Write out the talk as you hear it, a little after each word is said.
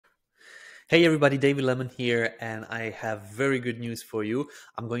Hey everybody, David Lemon here, and I have very good news for you.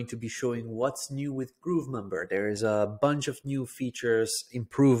 I'm going to be showing what's new with GrooveMember. There is a bunch of new features,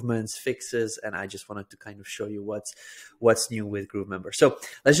 improvements, fixes, and I just wanted to kind of show you what's new with GrooveMember. So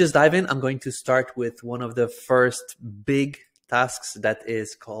let's just dive in. I'm going to start with one of the first big tasks that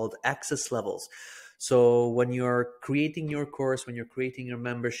is called access levels. So when you're creating your course, when you're creating your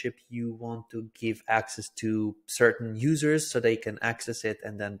membership, you want to give access to certain users so they can access it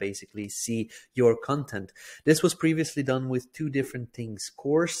and then basically see your content. This was previously done with two different things: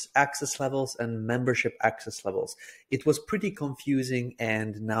 course access levels and membership access levels. It was pretty confusing,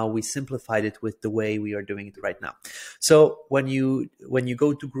 and now we simplified it with the way we are doing it right now. So when you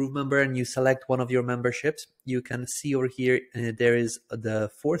go to GrooveMember and you select one of your memberships, you can see over here there is the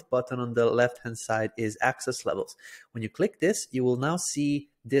fourth button on the left hand side is access levels. When you click this, you will now see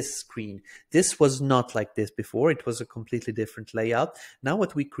this screen. This was not like this before. It was a completely different layout. Now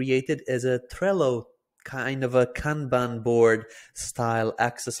what we created is a Trello, kind of a Kanban board style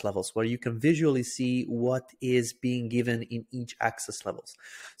access levels, where you can visually see what is being given in each access levels.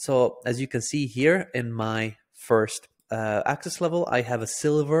 So as you can see here in my first access level, I have a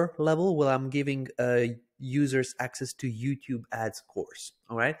silver level where I'm giving users access to YouTube ads course.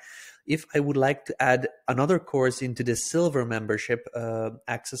 All right. If I would like to add another course into the silver membership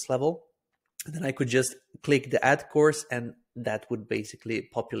access level, then I could just click the add course and that would basically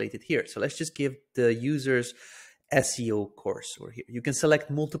populate it here. So let's just give the users SEO course over here. You can select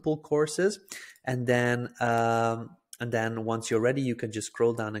multiple courses, and then once you're ready, you can just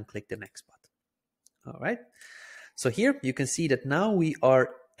scroll down and click the next button. All right. So here you can see that now we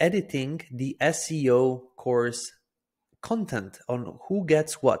are editing the SEO course content on who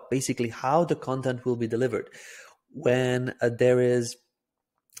gets what, basically how the content will be delivered. When there is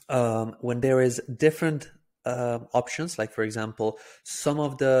different options, like for example, some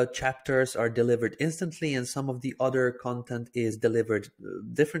of the chapters are delivered instantly and some of the other content is delivered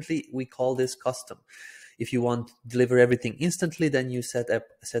differently, we call this custom. If you want to deliver everything instantly, then you set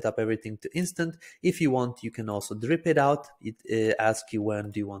up everything to instant. If you want, you can also drip it out. It asks you when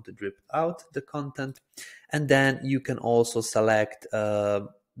do you want to drip out the content. And then you can also select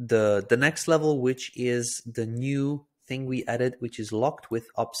the next level, which is the new thing we added, which is locked with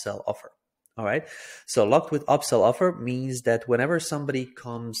upsell offer. All right. So locked with upsell offer means that whenever somebody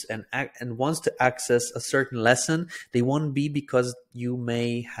comes and wants to access a certain lesson, they won't be because you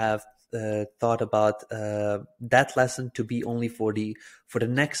may have thought about that lesson to be only for the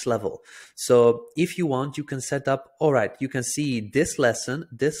next level. So if you want, you can set up, all right, you can see this lesson,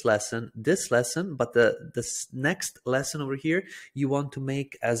 this lesson, this lesson, but the next lesson over here you want to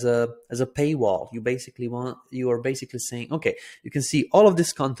make as a paywall. You are basically saying, okay, you can see all of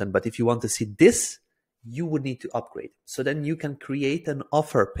this content, but if you want to see this, you would need to upgrade. So then you can create an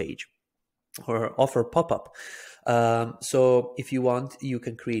offer page or offer pop-up. So if you want, you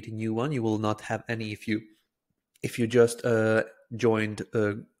can create a new one. You will not have any if you just joined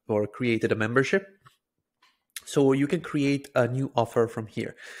or created a membership. So you can create a new offer from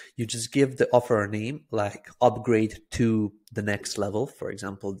here. You just give the offer a name, like upgrade to the next level. For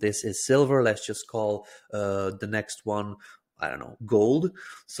example, this is silver. Let's just call the next one, I don't know, gold.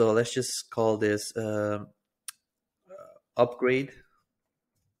 So let's just call this upgrade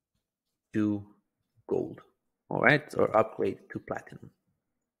to gold. All right, or upgrade to platinum.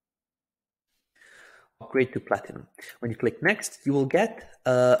 Upgrade to platinum. When you click next, you will get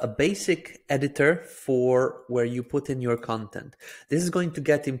a basic editor for where you put in your content. This is going to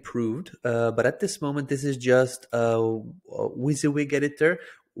get improved, but at this moment, this is just a WYSIWYG editor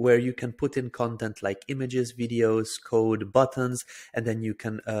where you can put in content like images, videos, code, buttons, and then you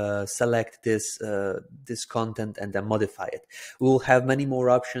can select this content and then modify it. We will have many more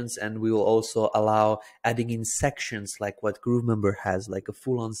options, and we will also allow adding in sections like what GrooveMember has, like a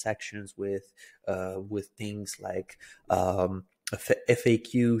full-on sections with things like a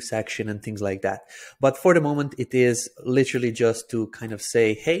FAQ section and things like that. But for the moment, it is literally just to kind of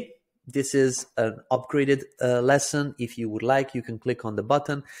say, hey, this is an upgraded lesson. If you would like, you can click on the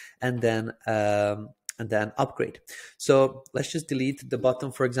button and then upgrade. So let's just delete the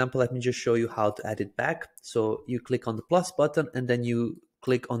button. For example, let me just show you how to add it back. So you click on the plus button and then you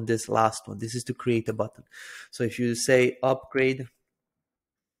click on this last one. This is to create a button. So if you say upgrade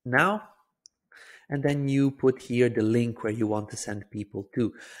now, and then you put here the link where you want to send people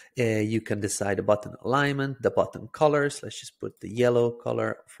to. You can decide the button alignment, the button colors. Let's just put the yellow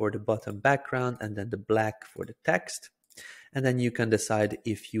color for the button background and then the black for the text. And then you can decide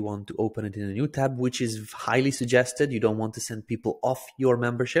if you want to open it in a new tab, which is highly suggested. You don't want to send people off your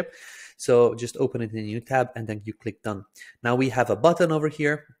membership. So just open it in a new tab and then you click done. Now we have a button over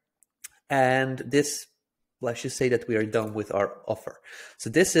here. And this, let's just say that we are done with our offer.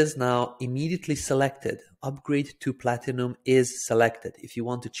 So this is now immediately selected. Upgrade to platinum is selected. If you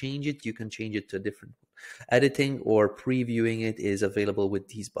want to change it, you can change it to a different one. Editing or previewing it is available with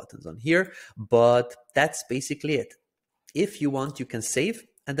these buttons on here, but that's basically it. If you want, you can save,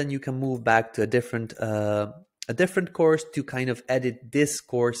 and then you can move back to a different course to kind of edit this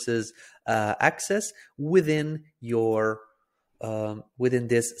course's access within your within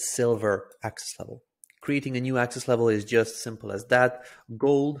this silver access level. Creating a new access level is just simple as that.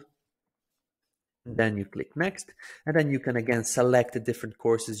 Gold, then you click next, and then you can again select the different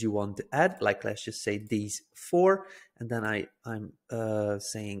courses you want to add, like let's just say these 4, and then I'm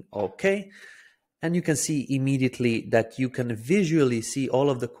saying okay. And you can see immediately that you can visually see all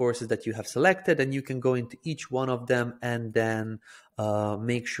of the courses that you have selected, and you can go into each one of them and then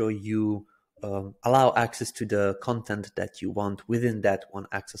make sure you allow access to the content that you want within that one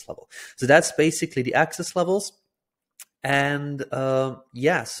access level. So that's basically the access levels. And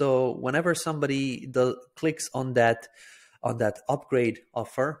yeah, so whenever somebody clicks on that upgrade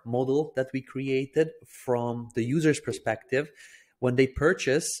offer model that we created from the user's perspective, when they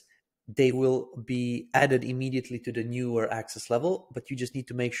purchase, they will be added immediately to the newer access level, but you just need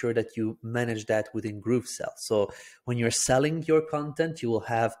to make sure that you manage that within GrooveSell. So when you're selling your content, you will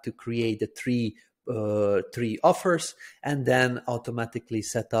have to create the three offers and then automatically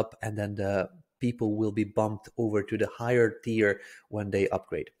set up, and then the people will be bumped over to the higher tier when they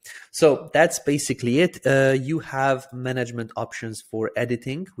upgrade. So that's basically it. You have management options for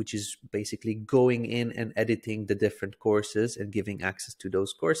editing, which is basically going in and editing the different courses and giving access to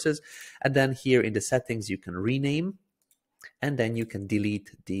those courses. And then here in the settings, you can rename, and then you can delete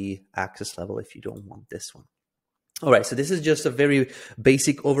the access level if you don't want this one. All right, so this is just a very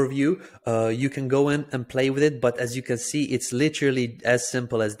basic overview. You can go in and play with it, but as you can see, it's literally as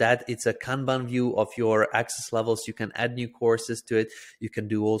simple as that. It's a Kanban view of your access levels. You can add new courses to it. You can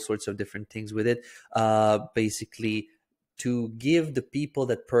do all sorts of different things with it, basically to give the people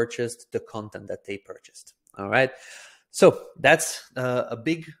that purchased the content that they purchased. All right. So that's a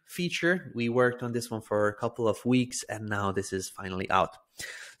big feature. We worked on this one for a couple of weeks, and now this is finally out.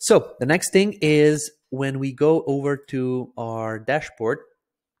 So the next thing is when we go over to our dashboard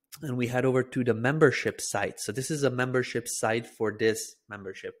and we head over to the membership site. So this is a membership site for this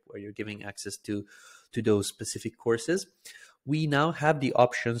membership where you're giving access to those specific courses. We now have the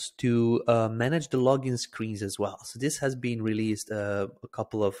options to manage the login screens as well. So this has been released a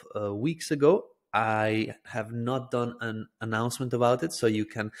couple of weeks ago. I have not done an announcement about it, so you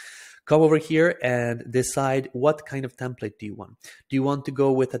can come over here and decide what kind of template do you want. Do you want to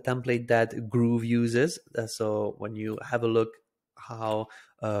go with a template that Groove uses? So when you have a look how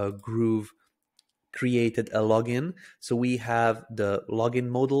Groove created a login. So we have the login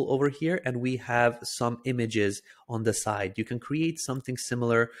modal over here, and we have some images on the side. You can create something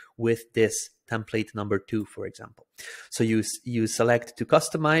similar with this template number 2, for example. So you select to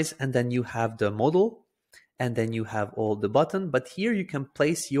customize, and then you have the modal, and then you have all the button, but here you can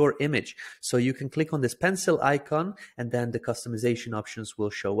place your image. So you can click on this pencil icon, and then the customization options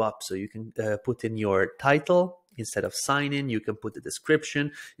will show up. So you can put in your title. Instead of sign in, you can put the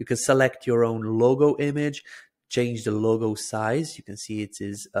description. You can select your own logo image, change the logo size. You can see it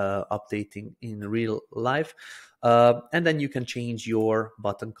is updating in real life. And then you can change your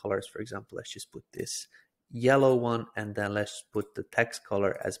button colors. For example, let's just put this yellow one, and then let's put the text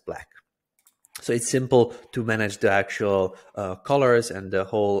color as black. So it's simple to manage the actual colors and the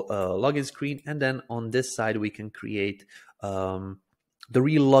whole login screen. And then on this side, we can create the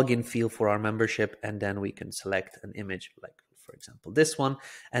real login field for our membership, and then we can select an image, like for example this one,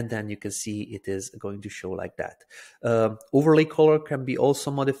 and then you can see it is going to show like that. Overlay color can be also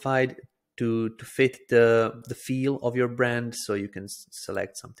modified to fit the feel of your brand, so you can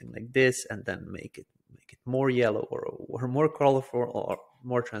select something like this and then make it more yellow or more colorful or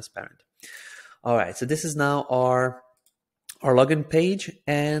more transparent. All right, so this is now our login page,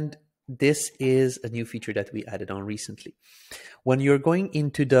 and this is a new feature that we added on recently. When you're going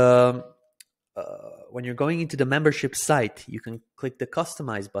into the membership site, you can click the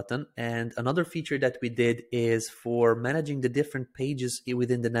customize button. And another feature that we did is for managing the different pages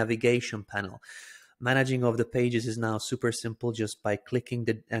within the navigation panel. Managing of the pages is now super simple just by clicking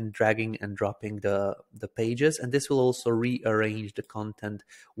and dragging and dropping the pages. And this will also rearrange the content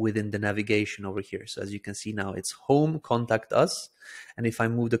within the navigation over here. So as you can see now, it's home, contact us. And if I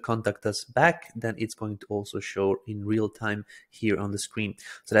move the contact us back, then it's going to also show in real time here on the screen.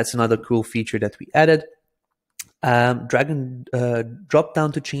 So that's another cool feature that we added. Drag and drop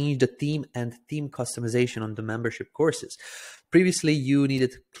down to change the theme and theme customization on the membership courses. Previously, you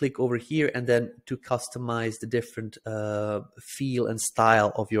needed to click over here and then to customize the different feel and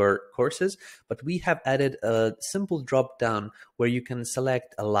style of your courses. But we have added a simple drop down where you can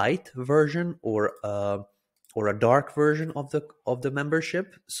select a light version or a dark version of the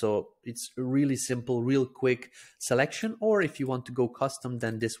membership. So it's really simple, real quick selection. Or if you want to go custom,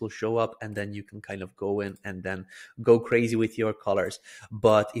 then this will show up and then you can kind of go in and then go crazy with your colors.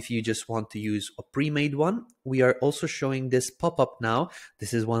 But if you just want to use a pre-made one, we are also showing this pop-up now.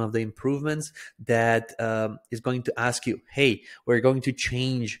 This is one of the improvements that is going to ask you, hey, we're going to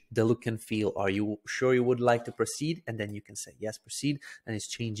change the look and feel. Are you sure you would like to proceed? And then you can say yes, proceed, and it's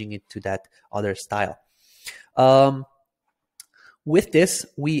changing it to that other style. With this,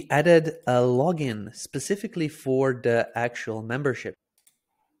 we added a login specifically for the actual membership.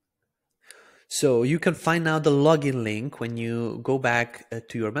 So you can find now the login link when you go back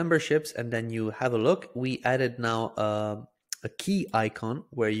to your memberships and then you have a look. We added now a key icon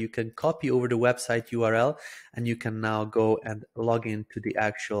where you can copy over the website URL and you can now go and log into the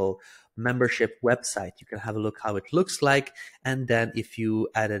actual membership website. You can have a look how it looks like, and then if you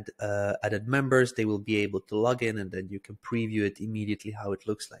added members, they will be able to log in and then you can preview it immediately how it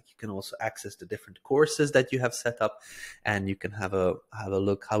looks like. You can also access the different courses that you have set up, and you can have a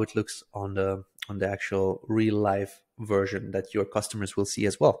look how it looks on the actual real life version that your customers will see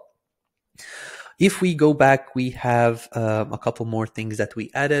as well. If we go back, we have a couple more things that we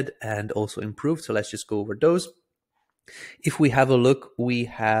added and also improved. So let's just go over those. If we have a look, we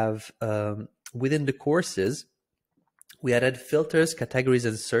have within the courses, we added filters, categories,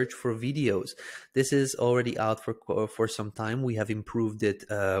 and search for videos. This is already out for some time. We have improved it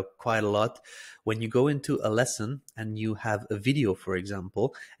quite a lot. When you go into a lesson and you have a video, for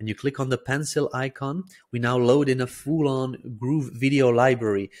example, and you click on the pencil icon, we now load in a full-on Groove video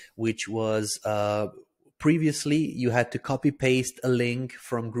library, which was previously you had to copy paste a link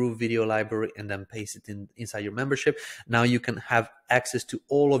from Groove Video Library and then paste it inside your membership. Now you can have access to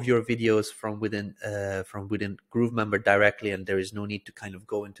all of your videos from within GrooveMember directly, and there is no need to kind of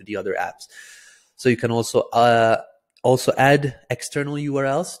go into the other apps. So you can also add external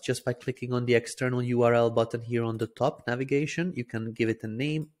URLs just by clicking on the external URL button here on the top navigation. You can give it a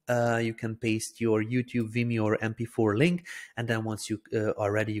name. You can paste your YouTube, Vimeo, or MP4 link, and then once you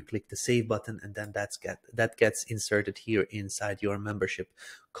are ready, you click the save button, and then that gets inserted here inside your membership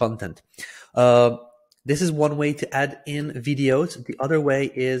content. This is one way to add in videos. The other way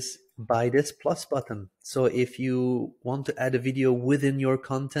is by this plus button. So if you want to add a video within your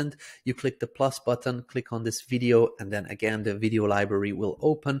content, you click the plus button, click on this video, and then again the video library will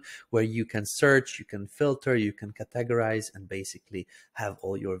open where you can search, you can filter, you can categorize, and basically have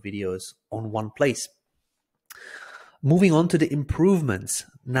all your videos on one place. Moving on to the improvements.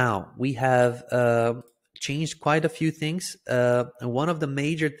 Now we have changed quite a few things. And one of the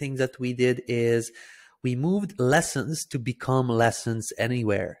major things that we did is we moved lessons to become lessons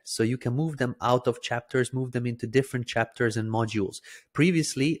anywhere. So you can move them out of chapters, move them into different chapters and modules.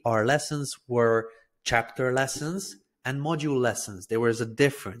 Previously, our lessons were chapter lessons and module lessons. There was a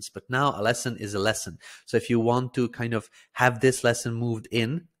difference, but now a lesson is a lesson. So if you want to kind of have this lesson moved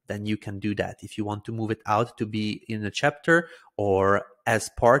in, then you can do that. If you want to move it out to be in a chapter or as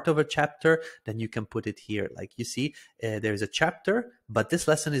part of a chapter, then you can put it here. Like you see, there's a chapter, but this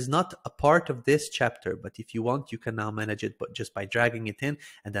lesson is not a part of this chapter. But if you want, you can now manage it but just by dragging it in,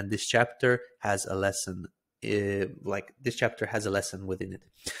 and then this chapter has a lesson. Like this chapter has a lesson within it.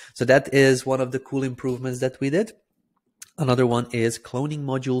 So that is one of the cool improvements that we did. Another one is cloning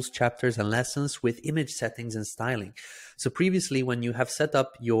modules, chapters, and lessons with image settings and styling. So previously, when you have set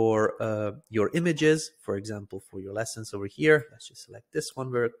up your images, for example, for your lessons over here, let's just select this one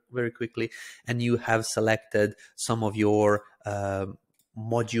very, very quickly, and you have selected some of your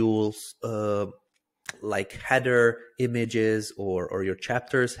modules, like header images or your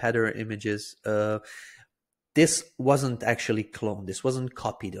chapters header images, this wasn't actually cloned. This wasn't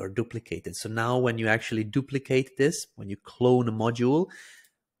copied or duplicated. So now when you actually duplicate this, when you clone a module,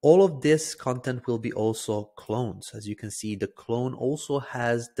 all of this content will be also cloned. So as you can see, the clone also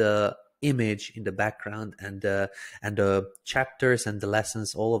has the image in the background, and the chapters and the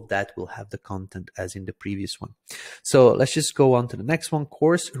lessons, all of that will have the content as in the previous one. So let's just go on to the next one,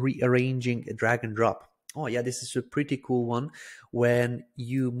 course rearranging, drag and drop. Oh yeah, this is a pretty cool one. When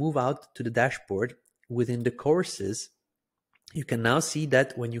you move out to the dashboard, within the courses, you can now see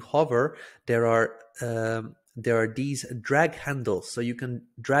that when you hover, there are there are these drag handles, so you can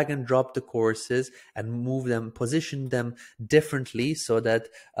drag and drop the courses and move them, position them differently, so that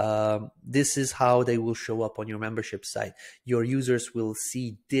this is how they will show up on your membership site. Your users will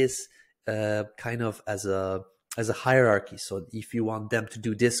see this kind of as a hierarchy. So if you want them to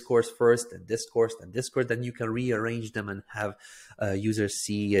do this course first, then this course, then this course, then you can rearrange them and have users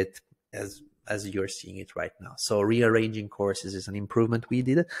see it as you're seeing it right now. So rearranging courses is an improvement we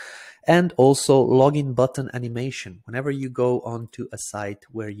did. And also login button animation. Whenever you go onto a site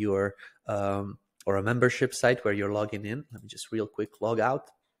where you're or a membership site where you're logging in, let me just real quick log out.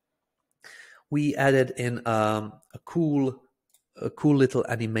 We added in a cool little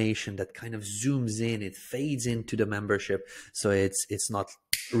animation that kind of zooms in. It fades into the membership, so it's not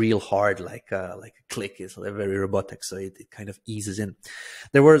real hard like a click. Is very robotic, so it kind of eases in.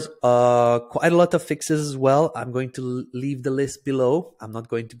 There was quite a lot of fixes as well. I'm going to leave the list below. I'm not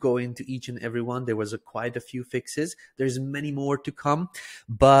going to go into each and every one. There was quite a few fixes. There's many more to come,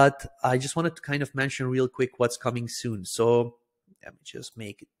 but I just wanted to kind of mention real quick what's coming soon. So let me just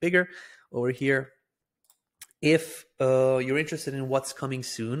make it bigger over here. If you're interested in what's coming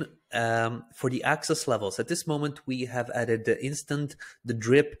soon, for the access levels, at this moment we have added the instant, the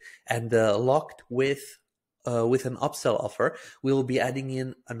drip, and the locked with an upsell offer. We'll be adding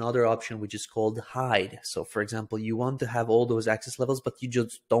in another option which is called hide. So for example, you want to have all those access levels, but you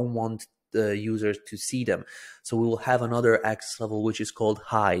just don't want the users to see them. So we will have another access level which is called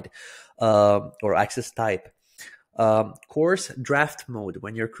hide or access type. Course draft mode.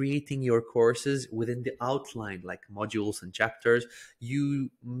 When you're creating your courses within the outline, like modules and chapters, you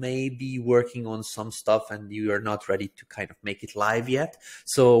may be working on some stuff and you are not ready to kind of make it live yet.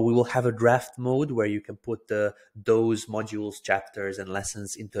 So we will have a draft mode where you can put those modules, chapters, and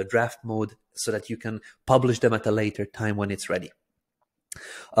lessons into a draft mode so that you can publish them at a later time when it's ready.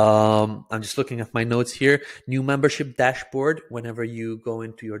 I'm just looking at my notes here. New membership dashboard. Whenever you go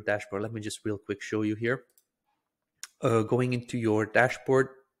into your dashboard, let me just real quick show you here. Going into your dashboard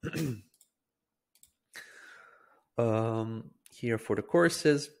here for the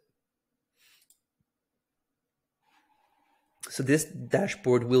courses. So this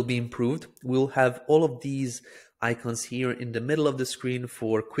dashboard will be improved. We'll have all of these icons here in the middle of the screen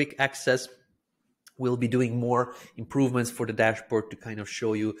for quick access. We'll be doing more improvements for the dashboard to kind of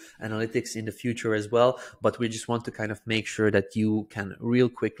show you analytics in the future as well. But we just want to kind of make sure that you can real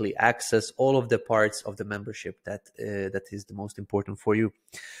quickly access all of the parts of the membership that is the most important for you.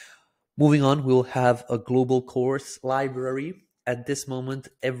 Moving on, we'll have a global course library. At this moment,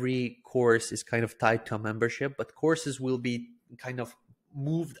 every course is kind of tied to a membership, but courses will be kind of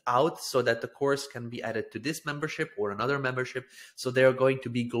moved out so that the course can be added to this membership or another membership. So they're going to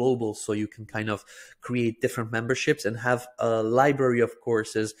be global, so you can kind of create different memberships and have a library of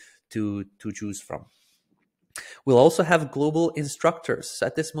courses to choose from. We'll also have global instructors.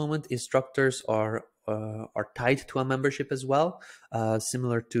 At this moment, instructors are tied to a membership as well,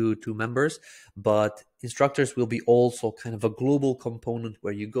 similar to members, but instructors will be also kind of a global component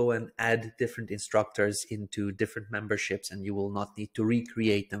where you go and add different instructors into different memberships, and you will not need to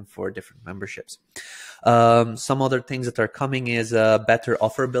recreate them for different memberships. Some other things that are coming is a better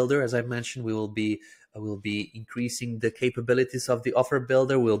offer builder. As I mentioned, we'll be increasing the capabilities of the offer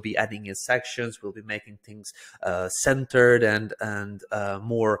builder. We'll be adding in sections. We'll be making things centered and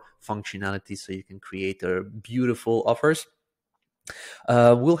more functionality, so you can create beautiful offers.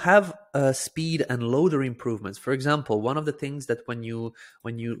 We'll have speed and loader improvements. For example, one of the things that when you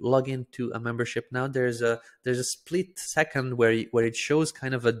log into a membership now, there's a split second where it shows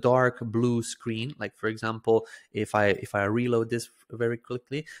kind of a dark blue screen. Like for example, if I reload this very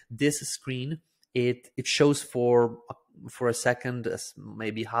quickly, this screen, it shows for a second,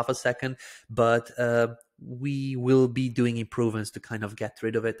 maybe half a second, but we will be doing improvements to kind of get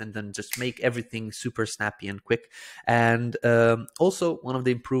rid of it and then just make everything super snappy and quick. And also one of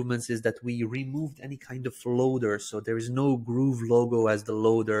the improvements is that we removed any kind of loader, so there is no Groove logo as the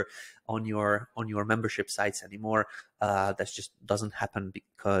loader on your membership sites anymore. That just doesn't happen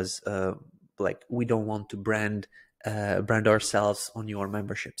because like we don't want to brand ourselves on your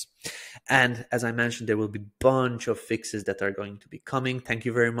memberships. And as I mentioned, there will be a bunch of fixes that are going to be coming. Thank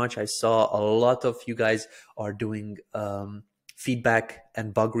you very much. I saw a lot of you guys are doing feedback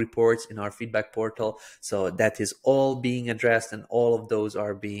and bug reports in our feedback portal, so that is all being addressed, and all of those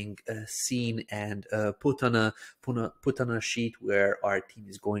are being seen and put on a sheet where our team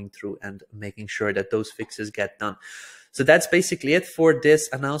is going through and making sure that those fixes get done. So that's basically it for this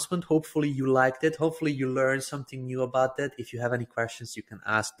announcement. Hopefully you liked it. Hopefully you learned something new about that. If you have any questions, you can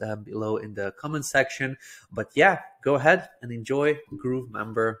ask them below in the comment section. But yeah, go ahead and enjoy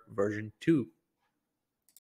GrooveMember version 2.